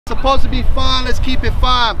supposed to be fun. Let's keep it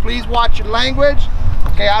fun. Please watch your language.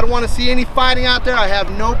 Okay, I don't want to see any fighting out there. I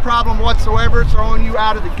have no problem whatsoever throwing you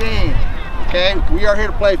out of the game. Okay, we are here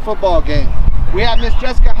to play a football game. We have Miss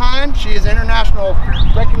Jessica Heim. She is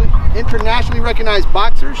internationally recognized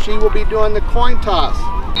boxer. She will be doing the coin toss.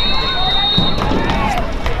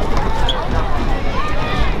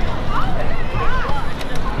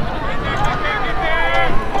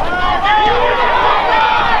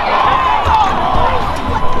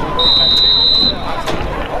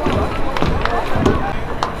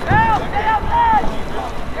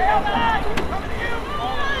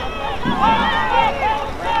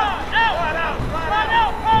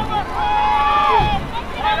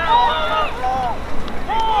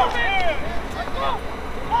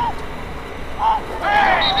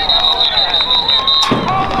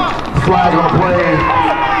 Flag on the play.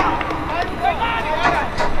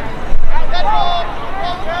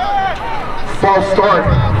 False start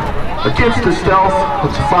against the Stealth.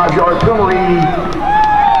 It's a 5-yard penalty.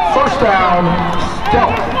 First down,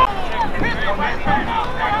 Stealth.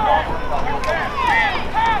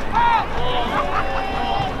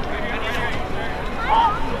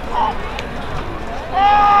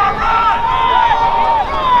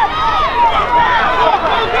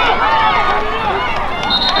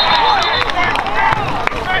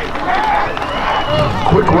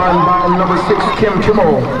 Quick run by number 6, Kim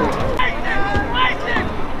Kimmel.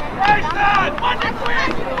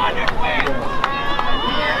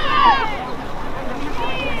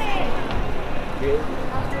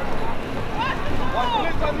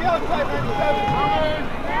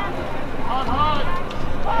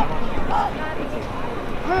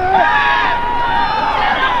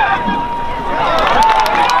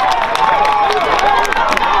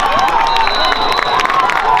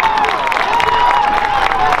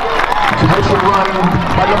 Run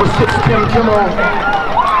by number 6, Kim Kimmel.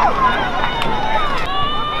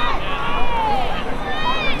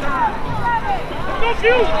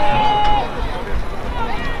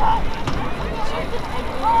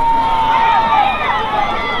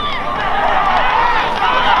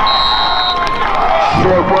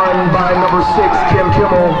 Short run by number 6, Kim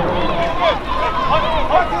Kimmel.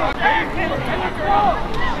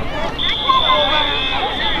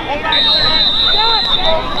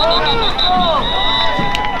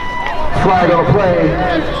 Flag on the play.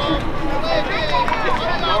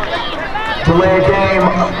 Delay game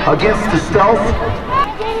against the Stealth.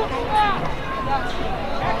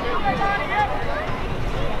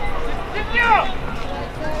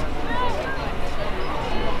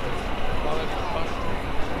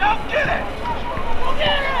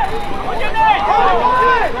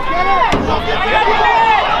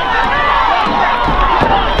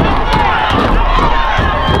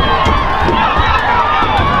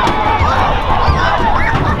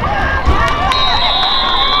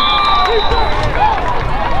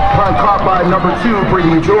 Caught by number 2,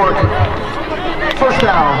 Brittany York. First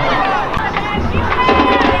down.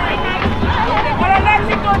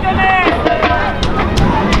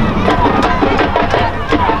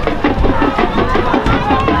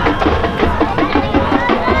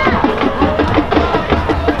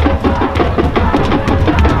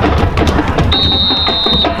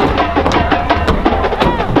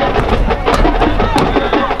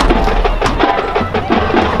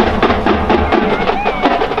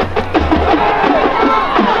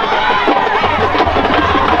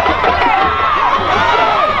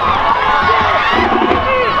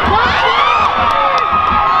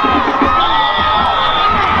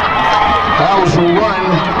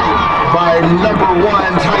 Number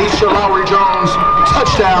 1, Taisha Lowry Jones,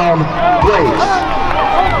 touchdown, Blaze.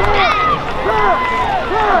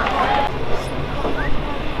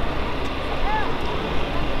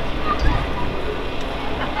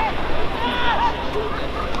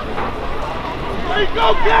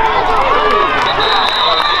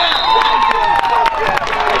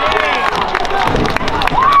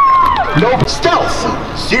 Nope, Stealth,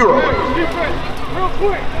 0. Real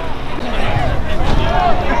quick.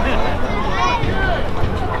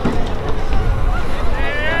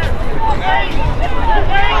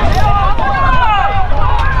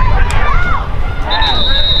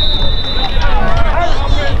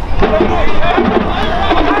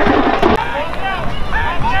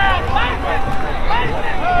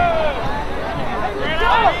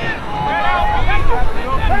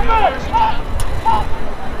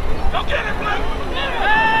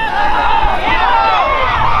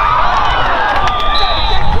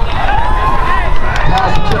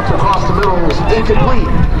 Pass attempt across the middle is incomplete.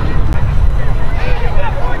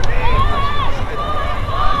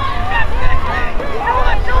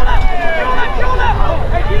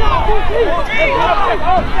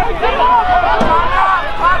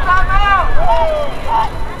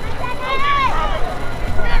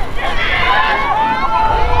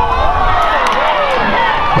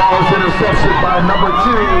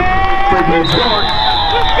 It's York.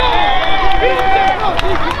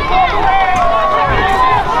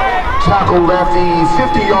 Tackled at the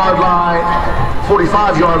 50-yard line,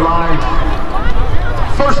 45-yard line.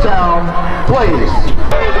 First down, Blaze.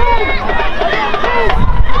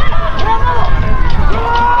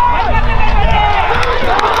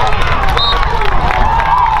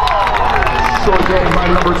 Short gain by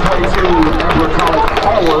number 22, Amber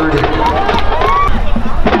Howard.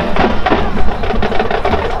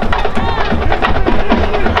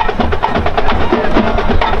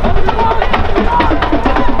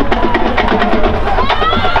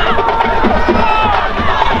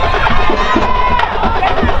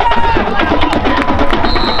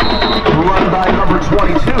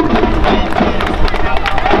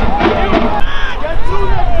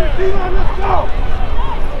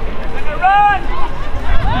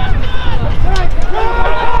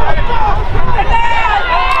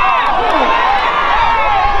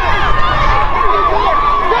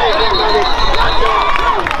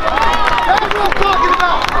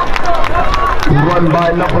 Run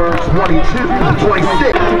by number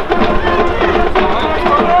 26.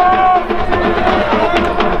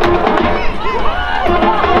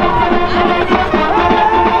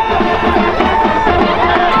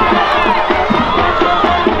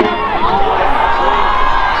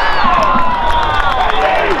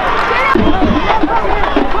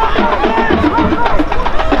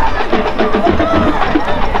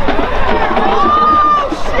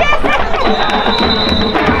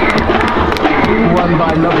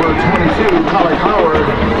 By number 22, Colin Howard.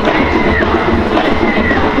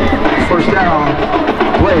 First down,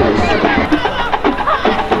 Blaze.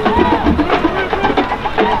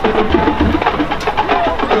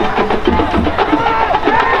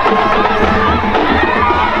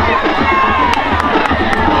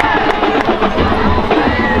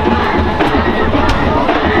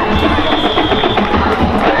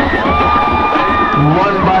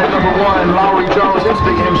 Run by number 1, Lowry Jones into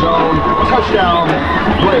the end zone. Touchdown,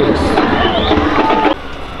 Blaze.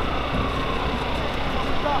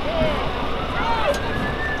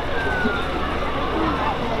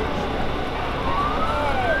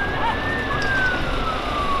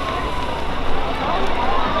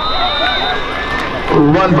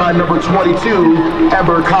 Run by number 22,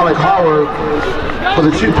 Amber Collick Howard for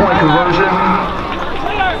the 2-point conversion.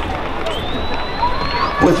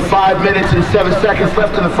 With 5 minutes and 7 seconds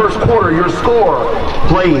left in the first quarter, your score,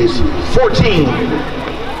 Blaze 14,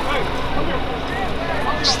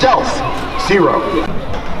 Stealth 0.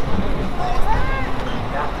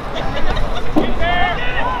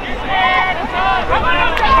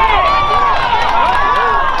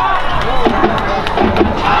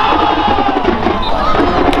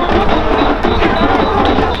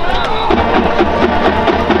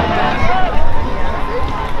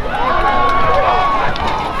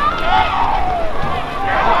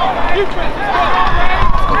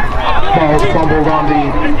 Ball fumbled on the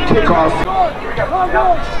kickoff.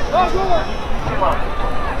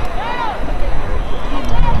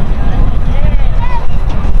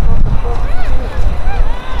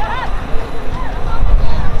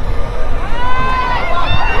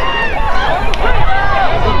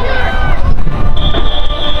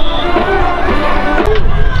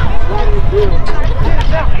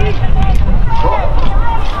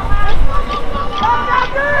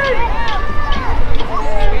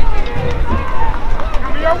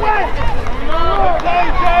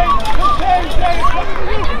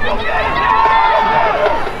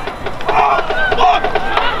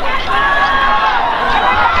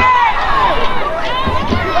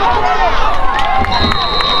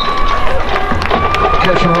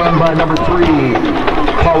 Catch and run by number 3,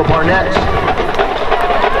 Paula Barnett.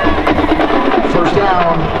 First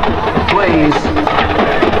down, Blaze.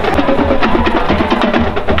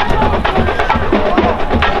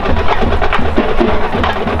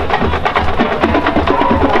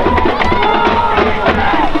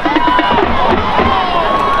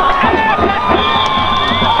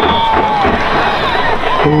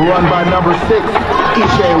 Run by number 6,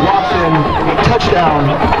 Ishay Watson. Touchdown,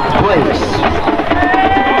 Blaze.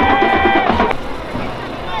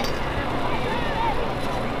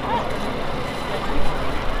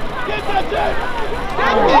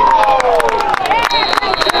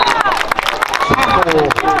 Tackle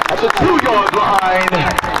at the 2-yard line.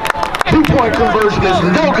 2-point conversion is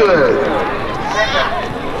no good.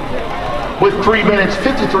 With 3 minutes,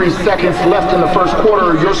 53 seconds left in the first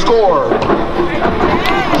quarter, your score,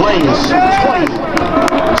 Blaze 20,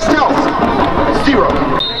 Stealth 0.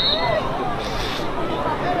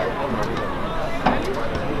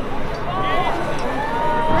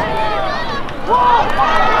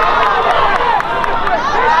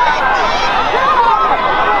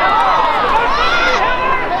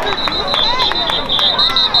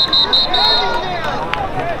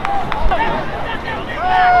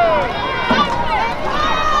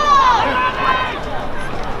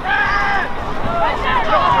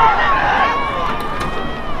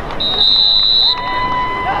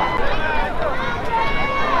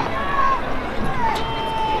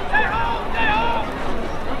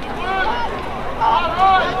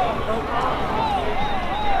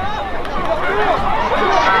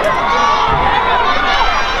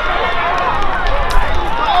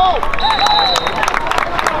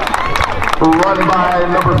 run by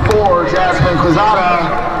number 4, Jasmine Quezada.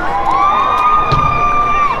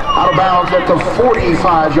 Out of bounds at the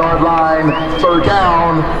 45-yard line. Third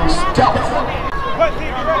down, Stealth.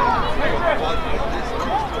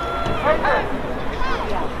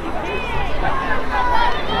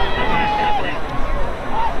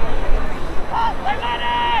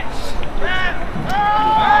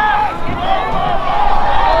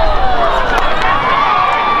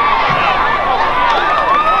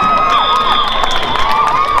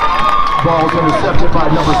 Ball's intercepted by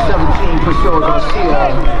number 17, Priscilla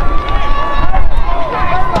Garcia.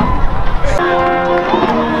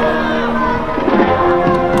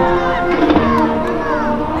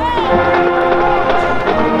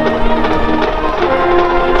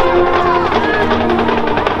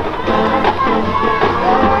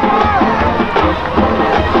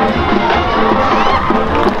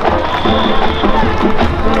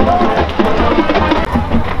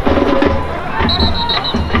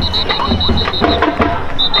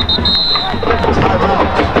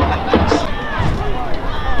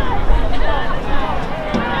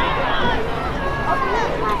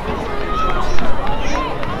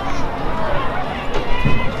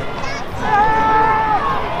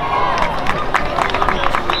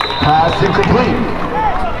 Pass incomplete.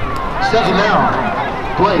 Second down.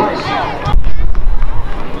 Blaze.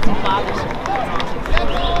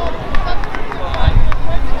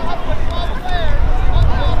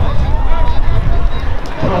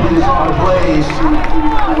 Penalties on the Blaze.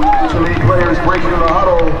 Too many players breaking the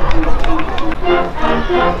huddle.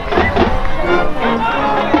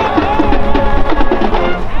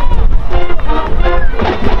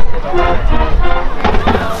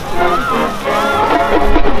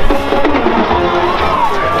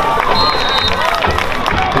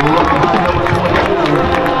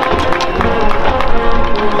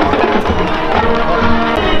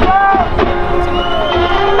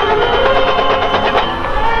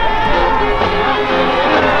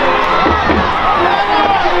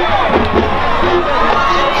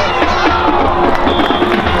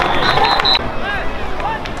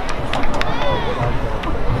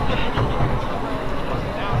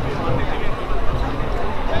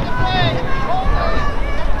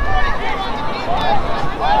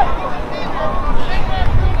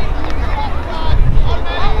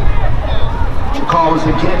 Call is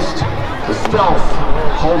against the Stealth,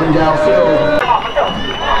 holding downfield.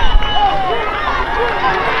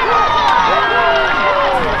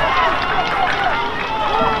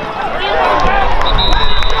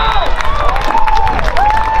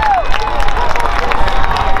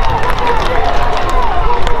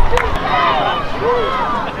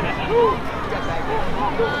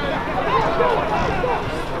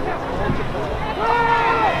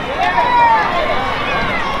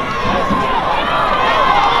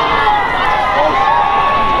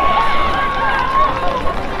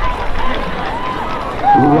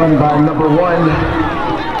 Run by number 1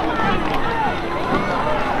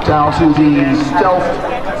 down to the Stealth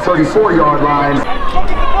 34-yard line.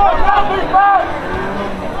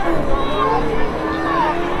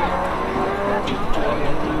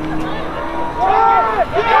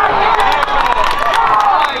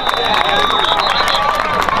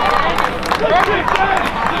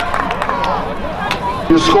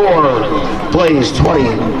 Your score, Blaze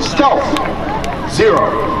 20, Stealth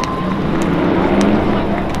 0.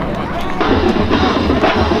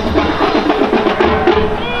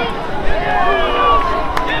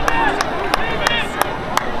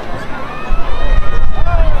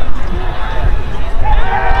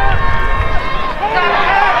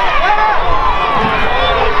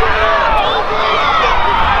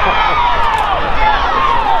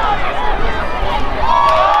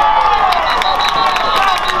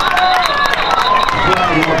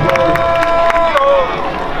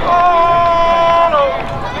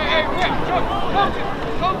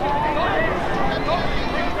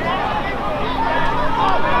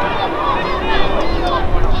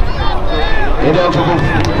 Ineligible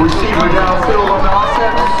receiver downfield on the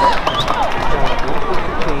offense.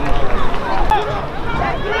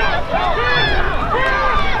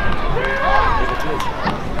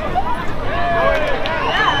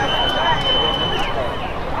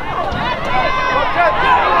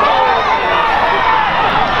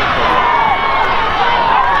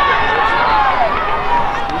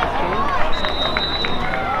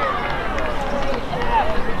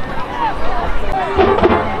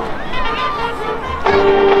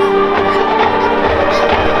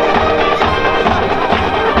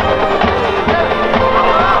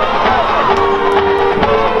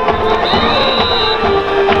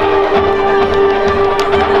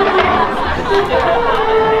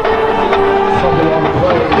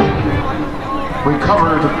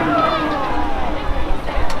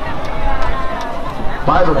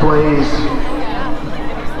 by the plays.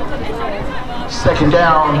 Second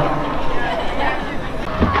down.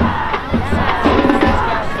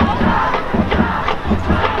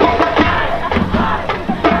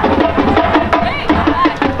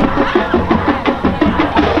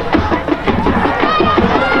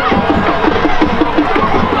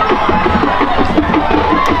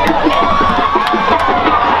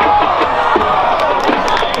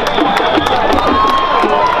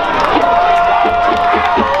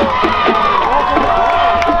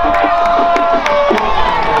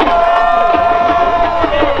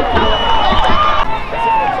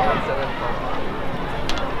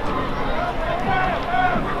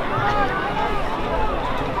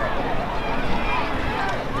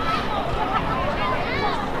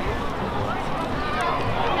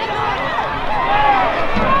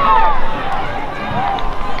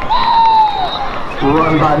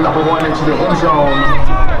 Run by number 1 into the end zone.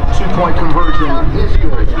 2-point conversion is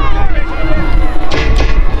good.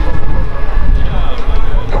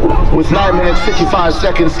 With 9 minutes, 55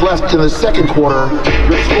 seconds left in the second quarter,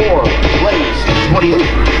 your score, Blaze 28,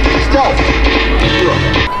 Stealth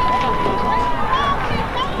 0.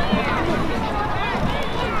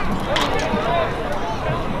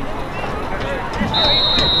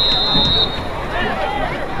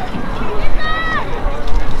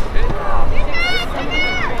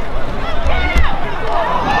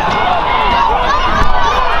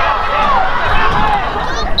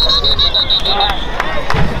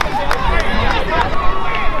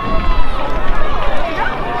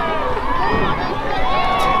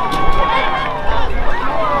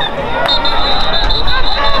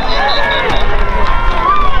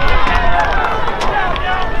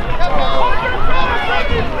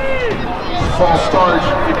 False start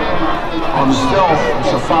on the Stealth.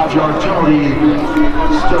 It's a 5-yard penalty.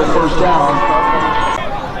 Still first down.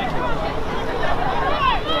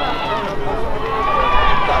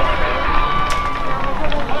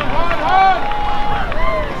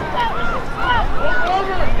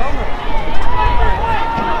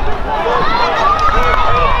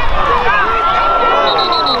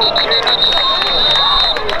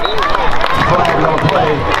 Flag on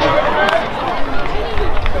play.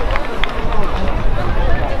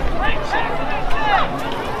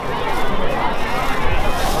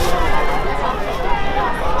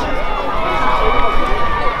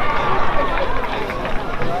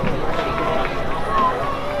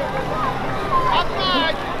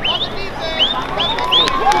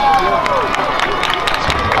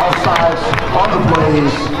 On the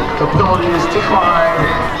plays, the penalty is declined.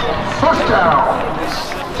 First down.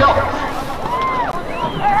 Stealth.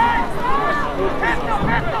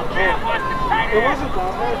 It wasn't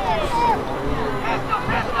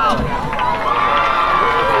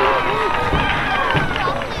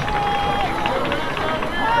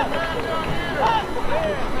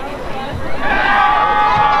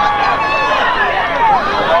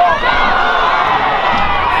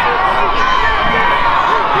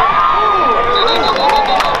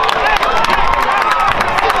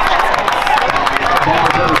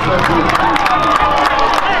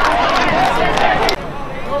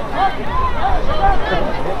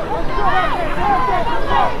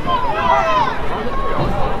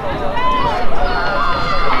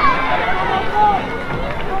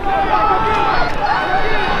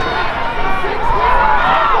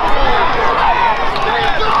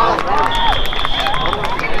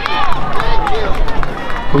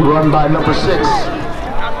Run by number 6.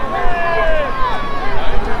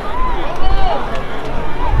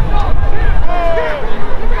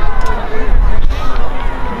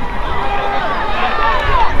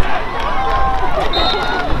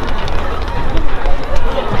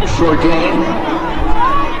 Short gain.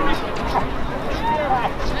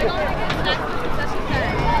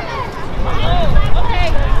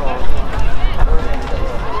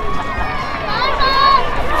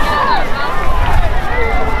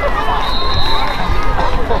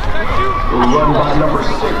 Run by number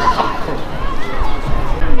 6.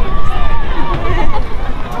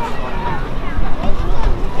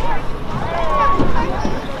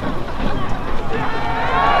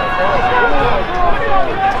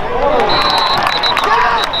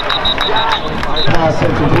 Pass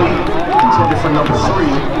incomplete. Intended for number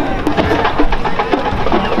 3.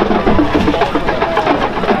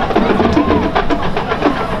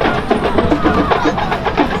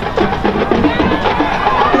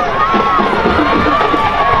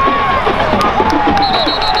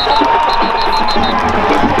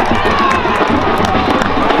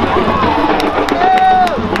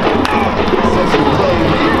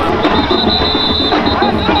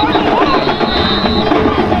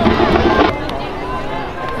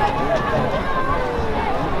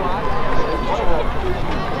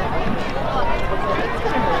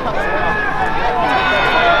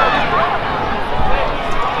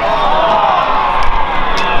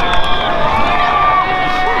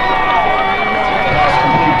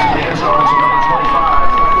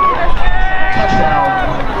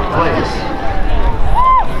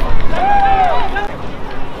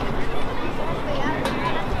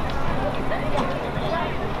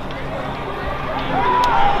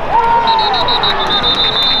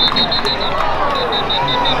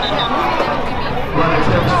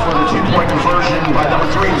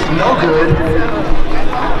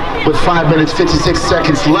 with 5 minutes 56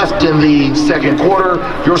 seconds left in the second quarter.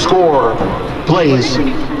 Your score, Blaze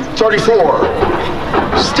 34,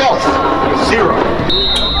 Stealth 0.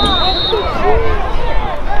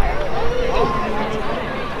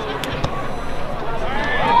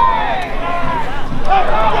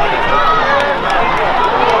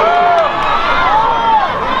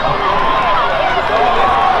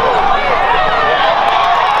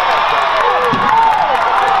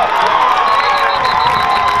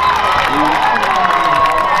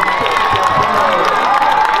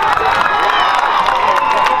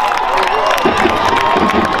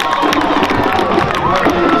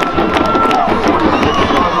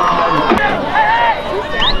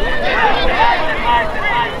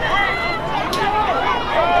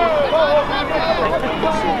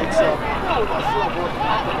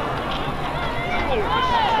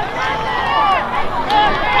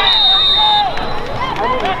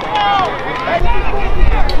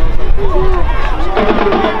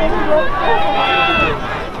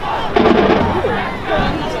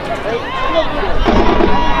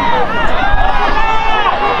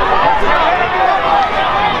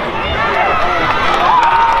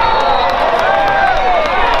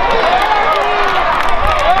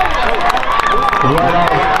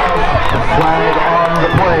 Flag on the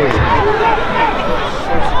play.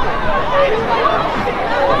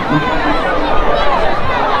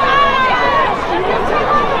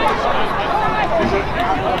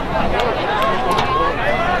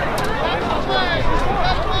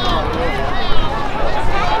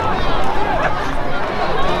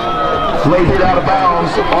 Late hit out of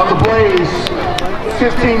bounds on the Blaze.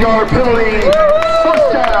 15-yard penalty.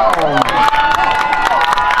 First down.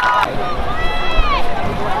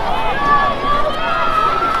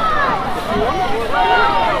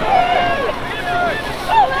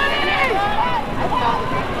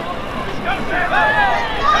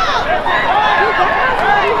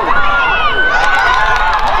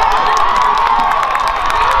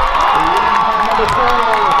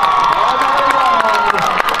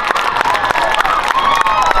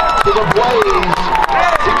 To the Blaze,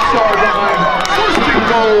 6-yard line, first and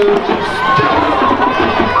goal,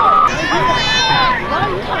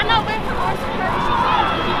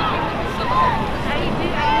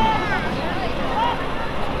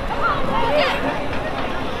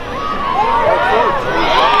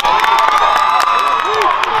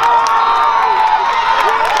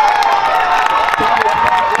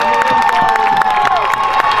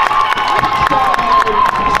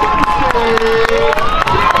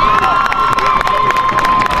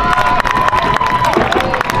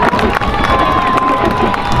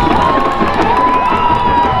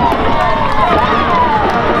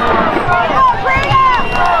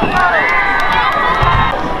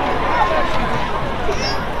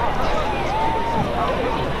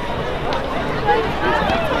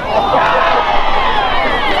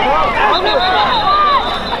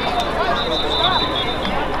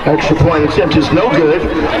 extra point attempt is no good.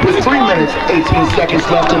 With 3 minutes, 18 seconds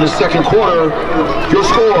left in the second quarter, your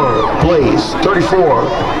score, Blaze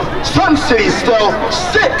 34, Sun City Stealth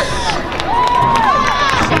 6.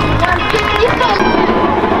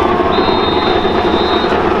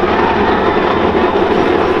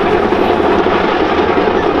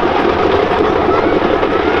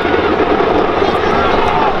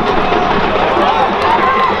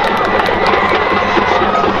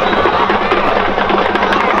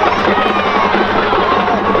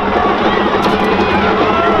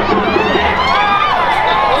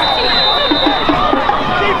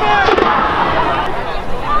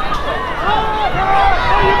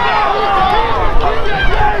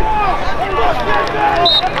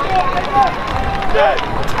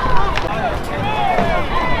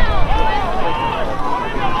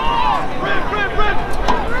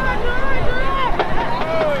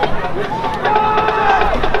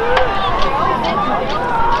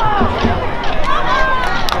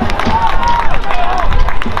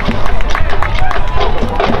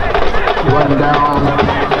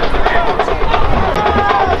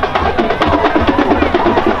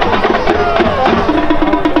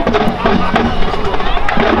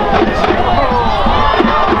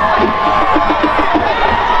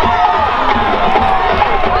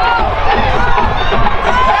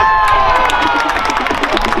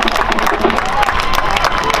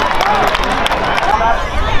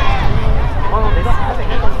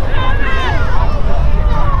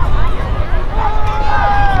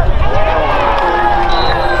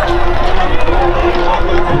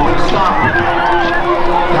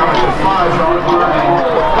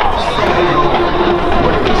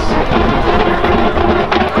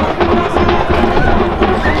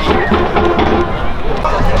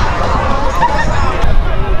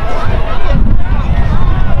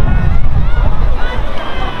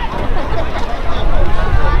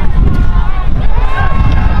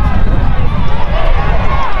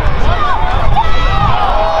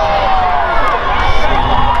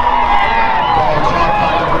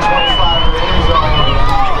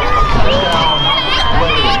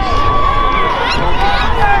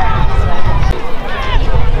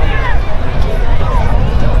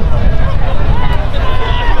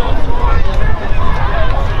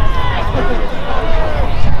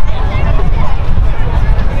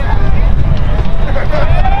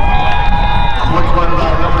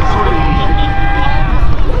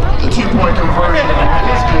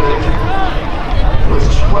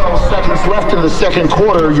 second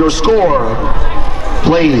quarter. Your score,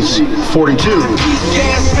 Blaze 42,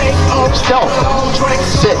 Stealth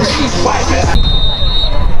 6.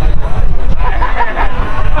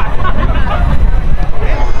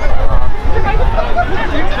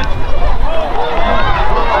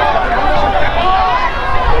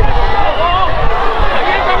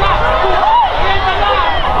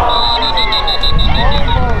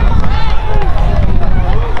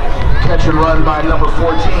 Run by number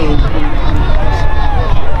 14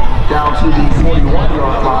 down to the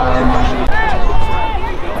 41-yard line.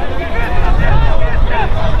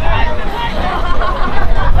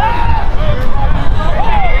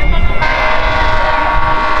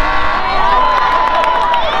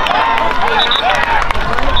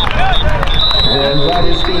 And that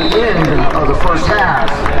is the end of the first half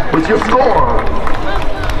with your score.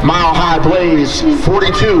 Mile High Blaze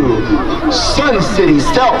 42, Sun City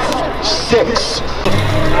Stealth 6.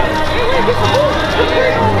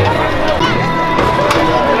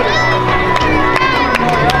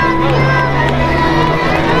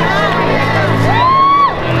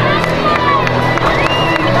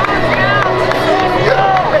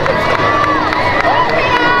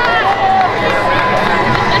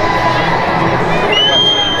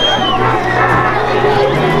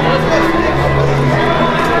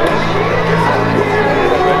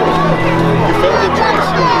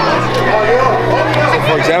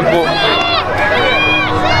 For example,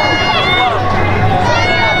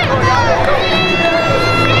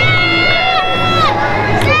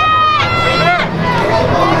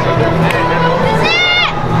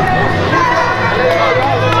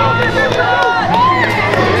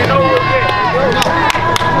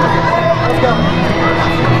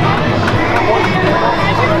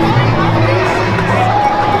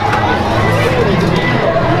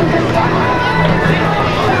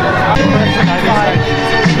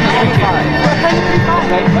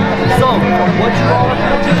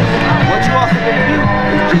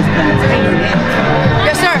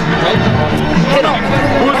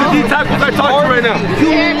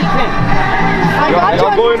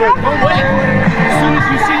 Y'all go in there. As soon as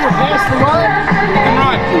you see your pass the line, you can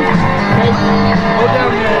run. Okay? Go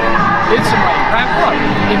down there. Hit somebody. Wrap up.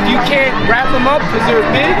 If you can't wrap them up because they're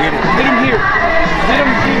big, hit them here. Hit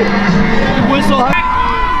them here. You whistle.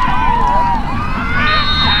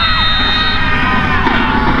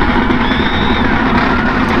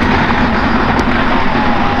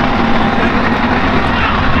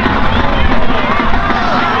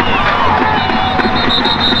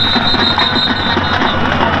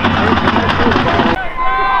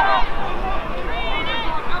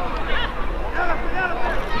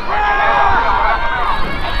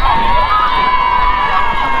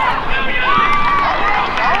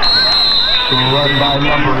 Run by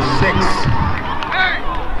number 6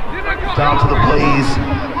 down to the Blaze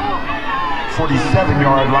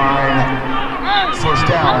 47-yard line. First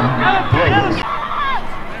down, Blaze.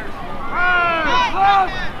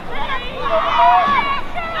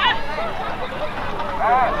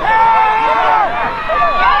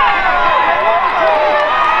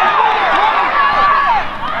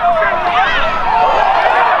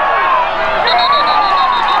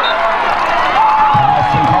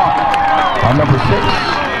 Number 6.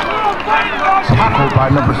 Tackled by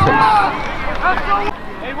number 6.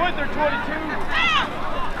 Hey, what? They're 22.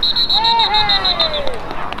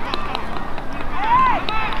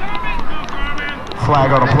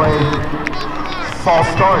 Flag on a play. False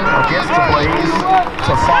start against the Blaze. It's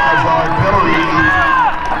a 5-yard penalty.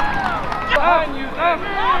 Behind you.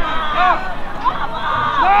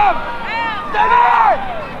 Stop. Stay there.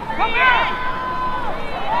 Come here.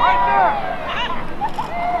 Right there.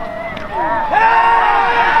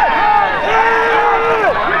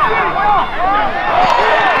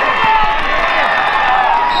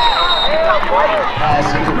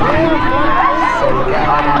 Pass incomplete. So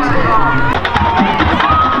down 10.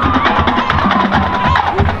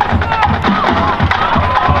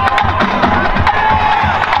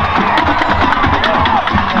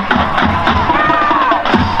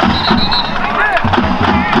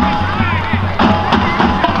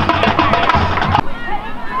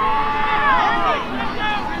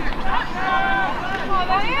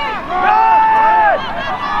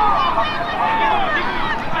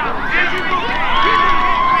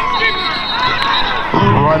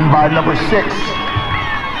 Run by number 6.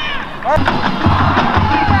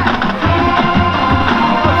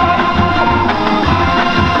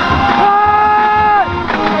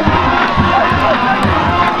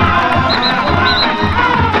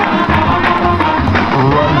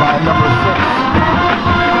 Run by number 6.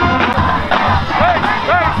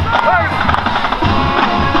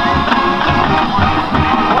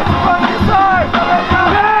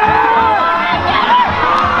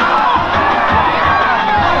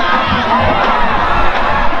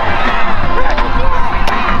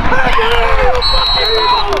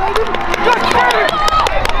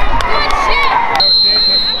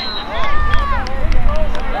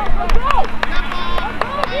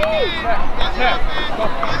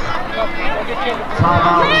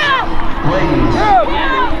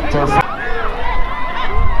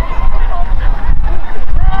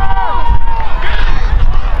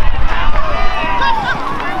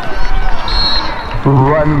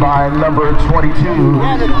 Run by number 22.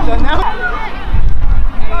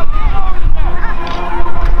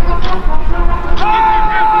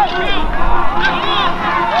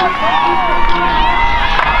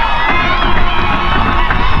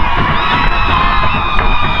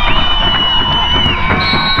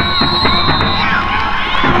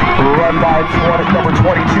 Run by number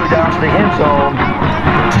 22 down to the end zone.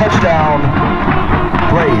 Touchdown,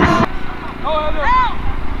 Blaze.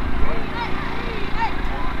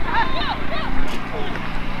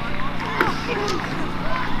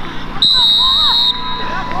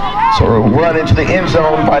 So a run into the end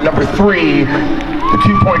zone by number 3. The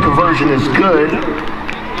 2-point conversion is good.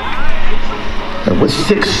 And with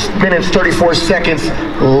 6 minutes, 34 seconds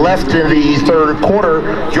left in the third quarter,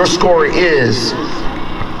 your score is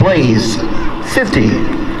Blaze 50,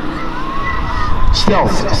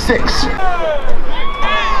 Stealth 6.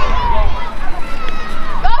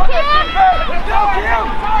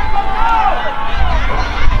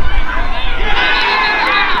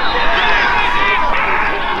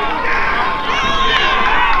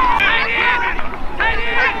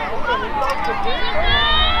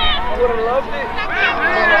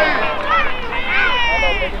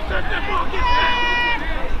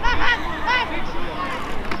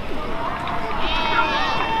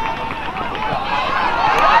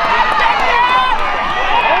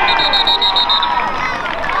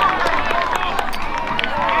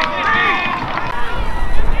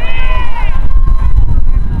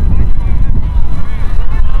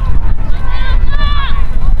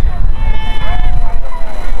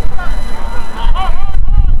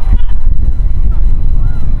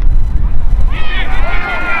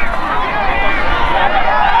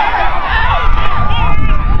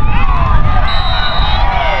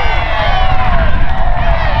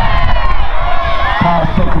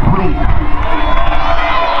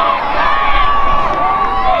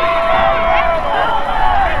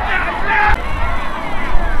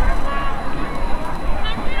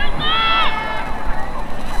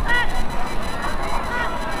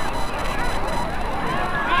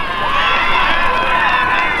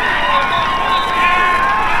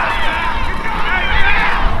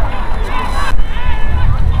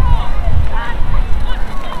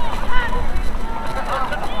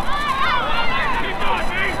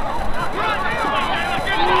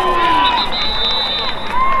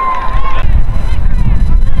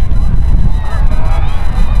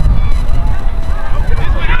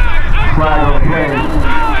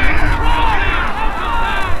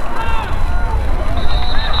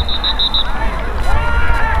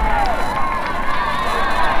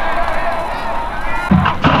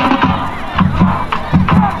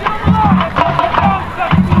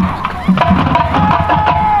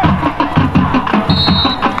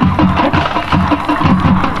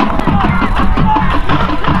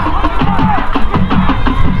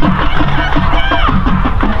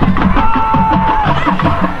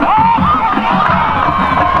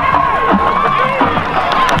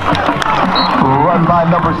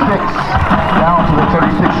 Number 6 down to the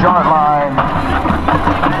 36-yard line.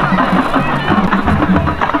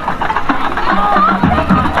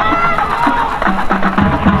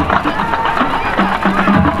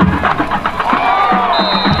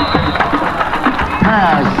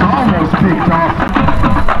 Pass almost picked off.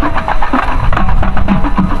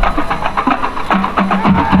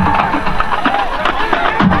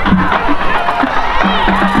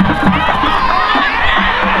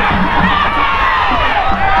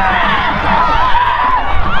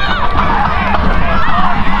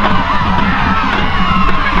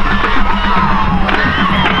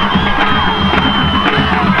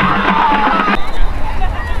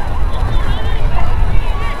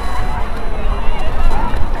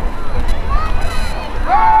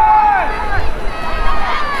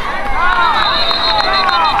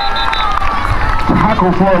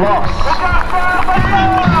 Tackle for a loss.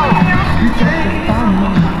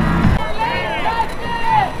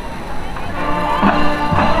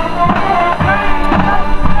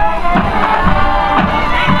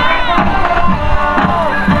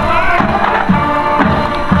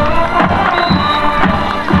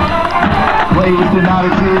 Blaze did not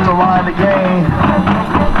exceed the line to gain.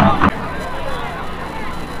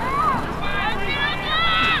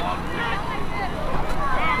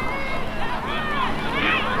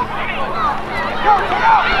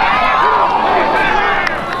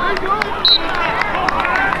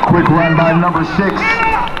 Quick run by number 6.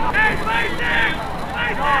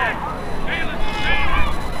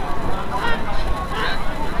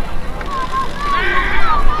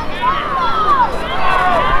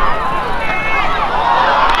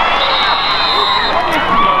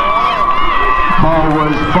 Ball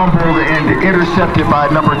intercepted by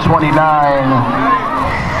number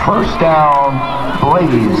 29. First down,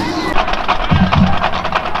 Blaze.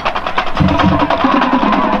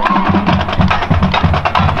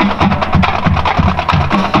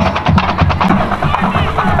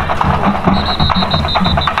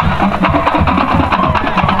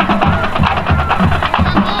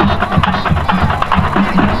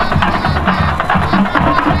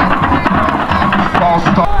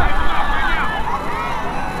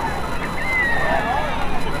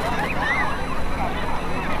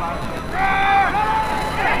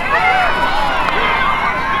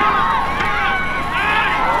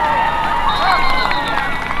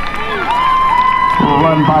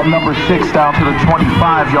 Run by number 6 down to the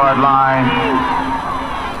 25-yard line.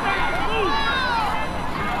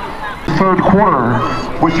 Third quarter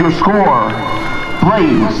with your score,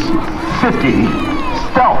 Blaze 50,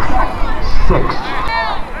 Stealth 6.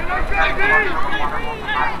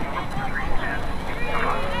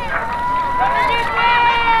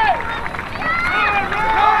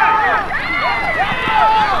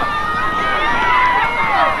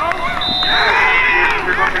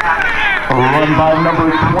 Run by number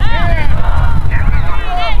 20.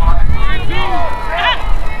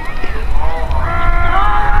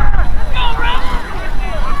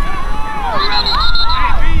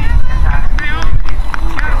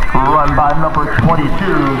 Run by number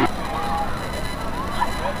 22.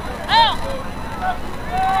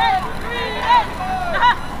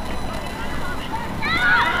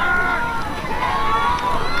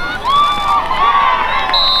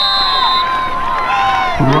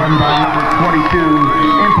 Run by number 22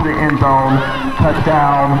 into the end zone.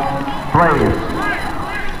 Touchdown, Blaze.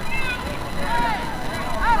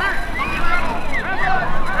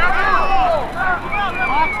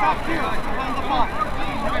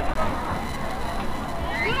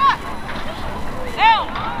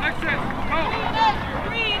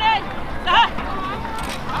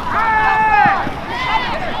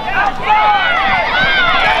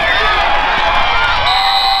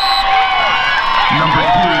 Number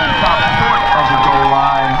 2 stops short of the goal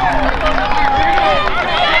line.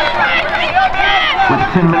 With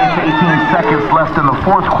 10 minutes, 18 seconds left in the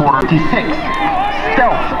fourth quarter. 56,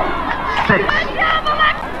 Stealth 6.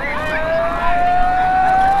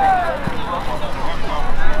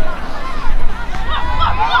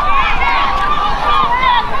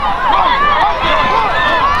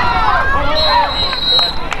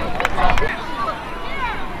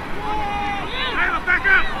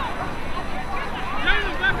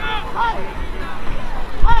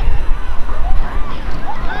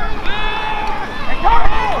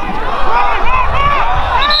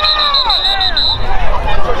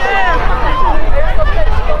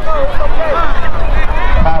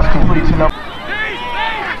 Pass complete to number.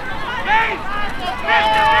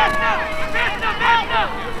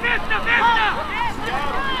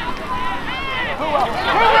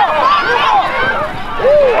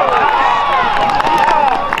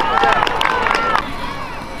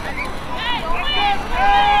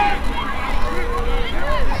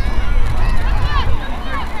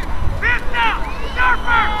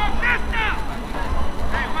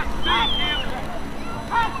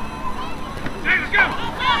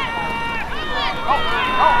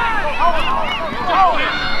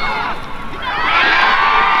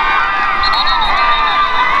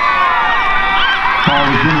 Ball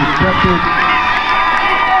is intercepted.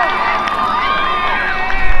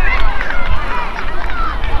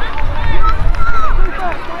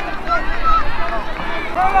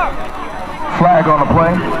 Flag on the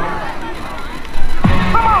play.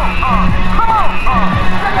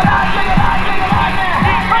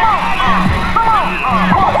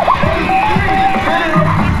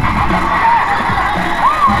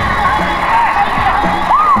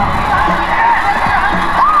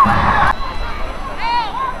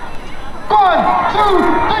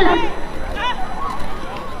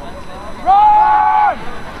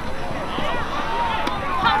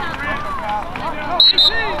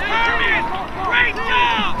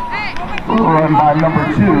 Run by number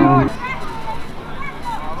 2.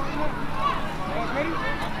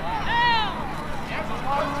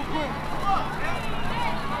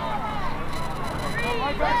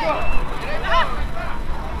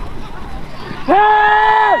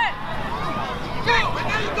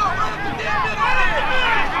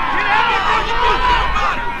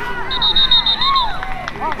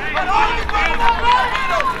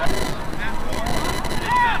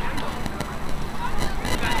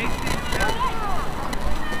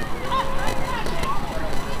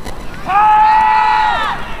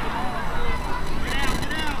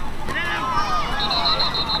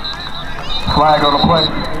 Flag on the play.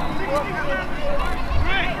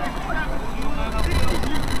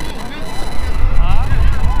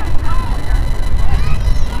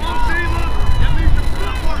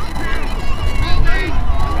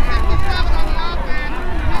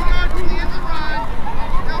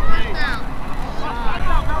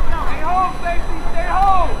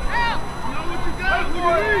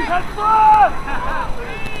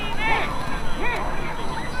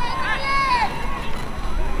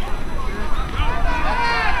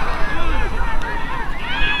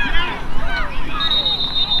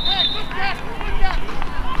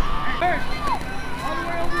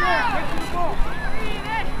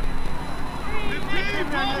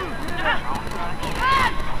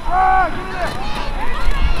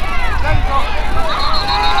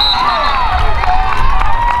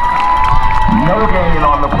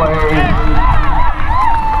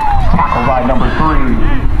 You're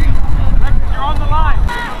on the line.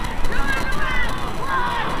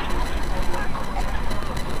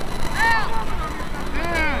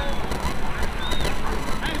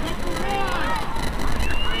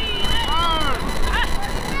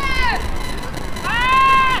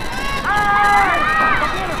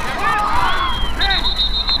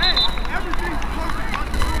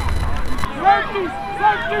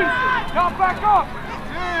 Safeties! Come back up!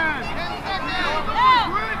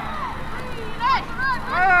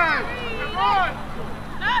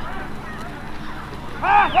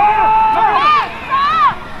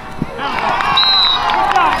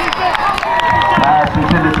 Pass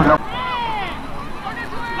intended for number.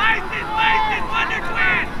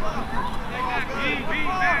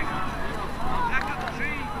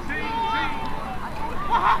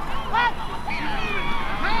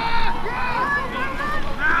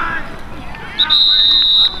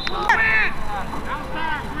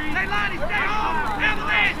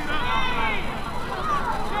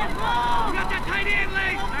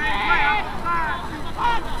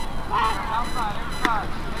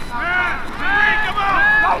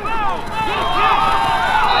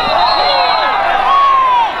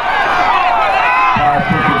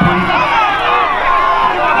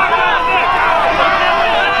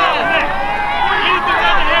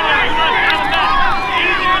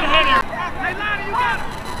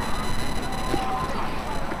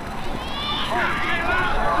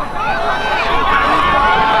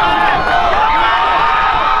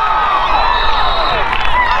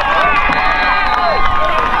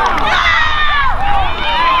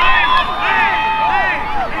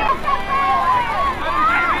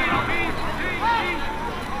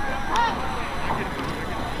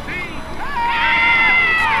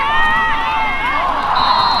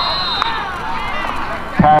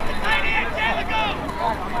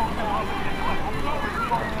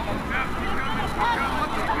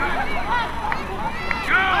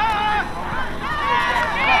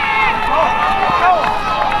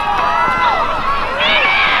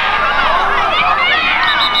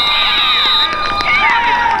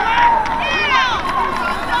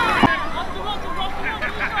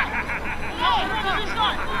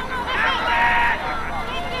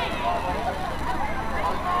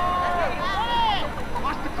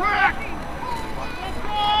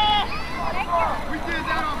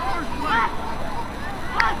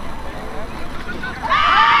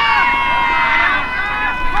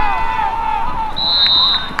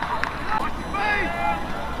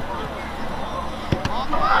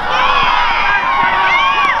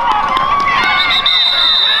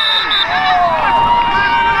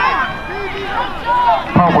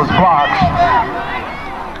 Was blocked.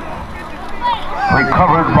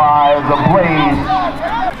 Recovered by the Blaze.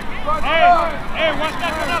 Hey, watch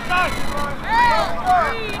that come outside.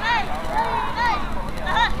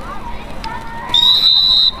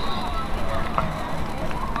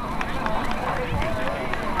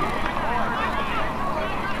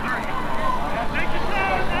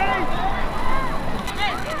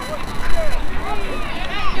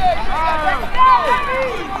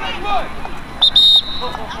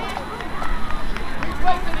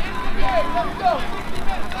 Let's go! 60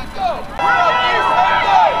 minutes, let's go!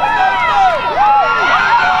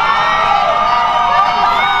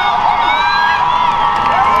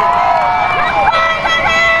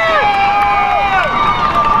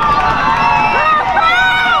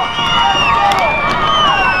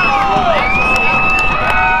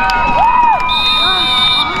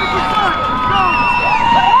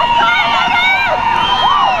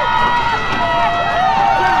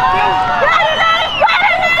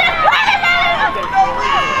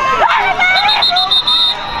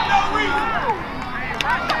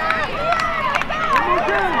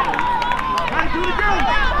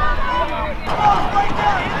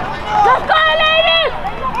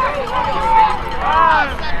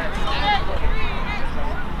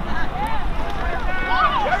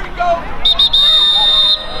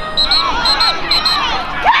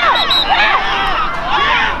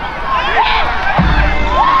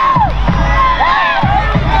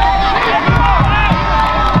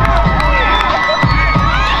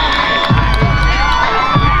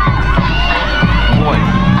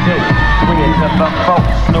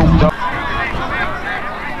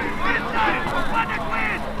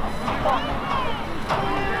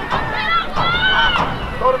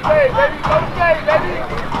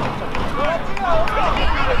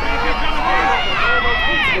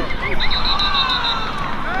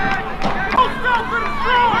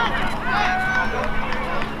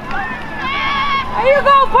 There you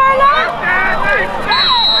go, Perla!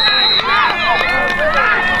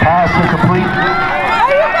 Pass incomplete.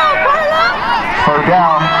 There you go, Perla!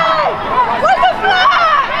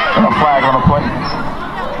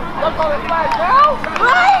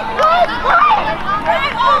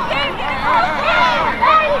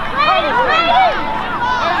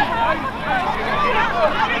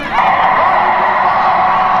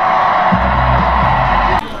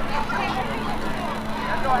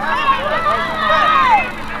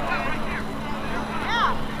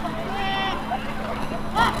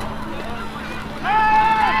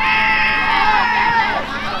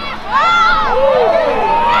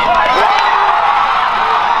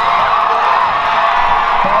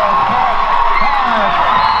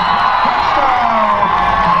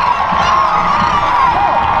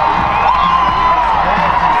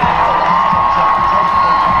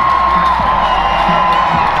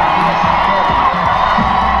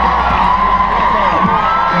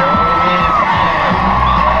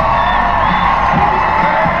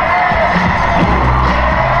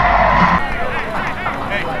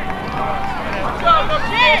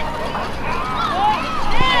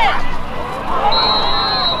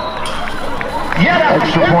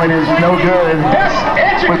 Extra point is no good.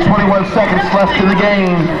 With 21 seconds left in the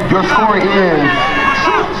game, your score is...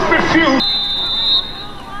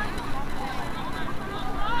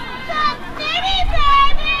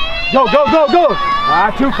 Go, go, go, go!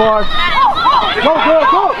 Ah, too far. Go, go,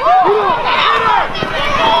 go!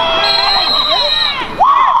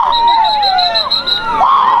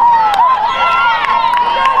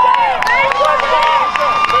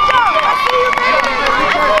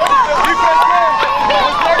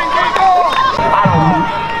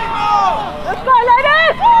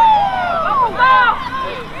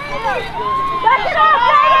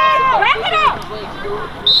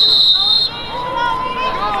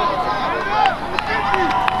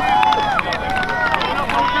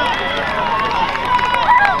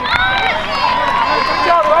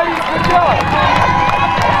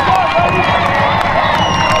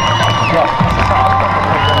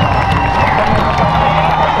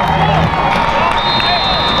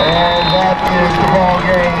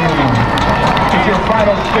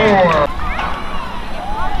 Final score.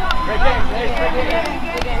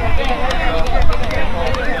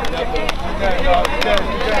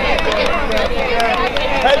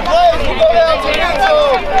 Hey, Blaze, we'll go down to the end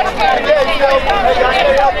zone.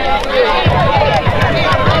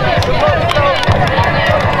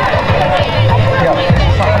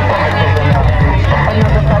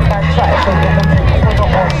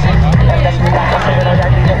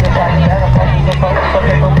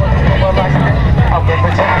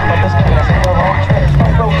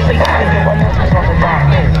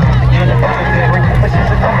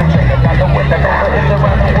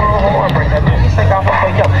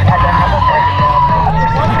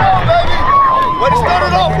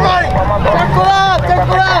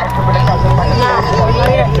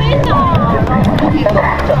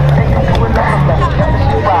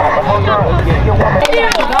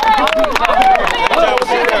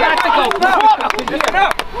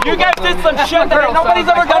 You guys did some shit that nobody's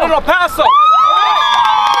ever done in El Paso. Say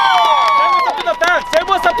what's up to the fans. Say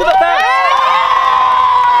what's up to the fans.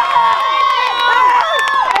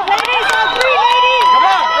 Ladies, on three, ladies. Come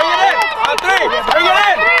on, bring it in. On three, bring it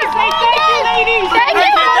in. Say thank you, ladies. Thank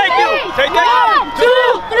you. Say thank you. 1,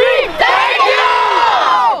 2, 3, thank you.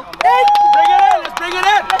 Bring it in. Let's bring it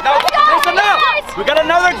in. Now, listen up. We got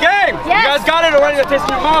another game. Yes. You guys got it already to taste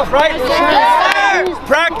your mouth, right? Yes, sir.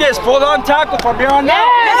 Practice, full on tackle from here on out.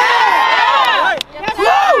 Yes. Right.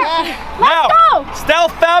 Now,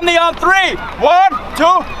 Stealth Family on 3. 1,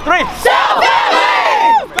 2, 3. Stealth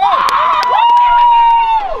Family! Go!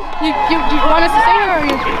 You want us to say it or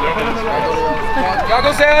you? Y'all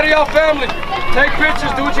go say hi to y'all family. Take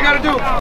pictures, do what you gotta do.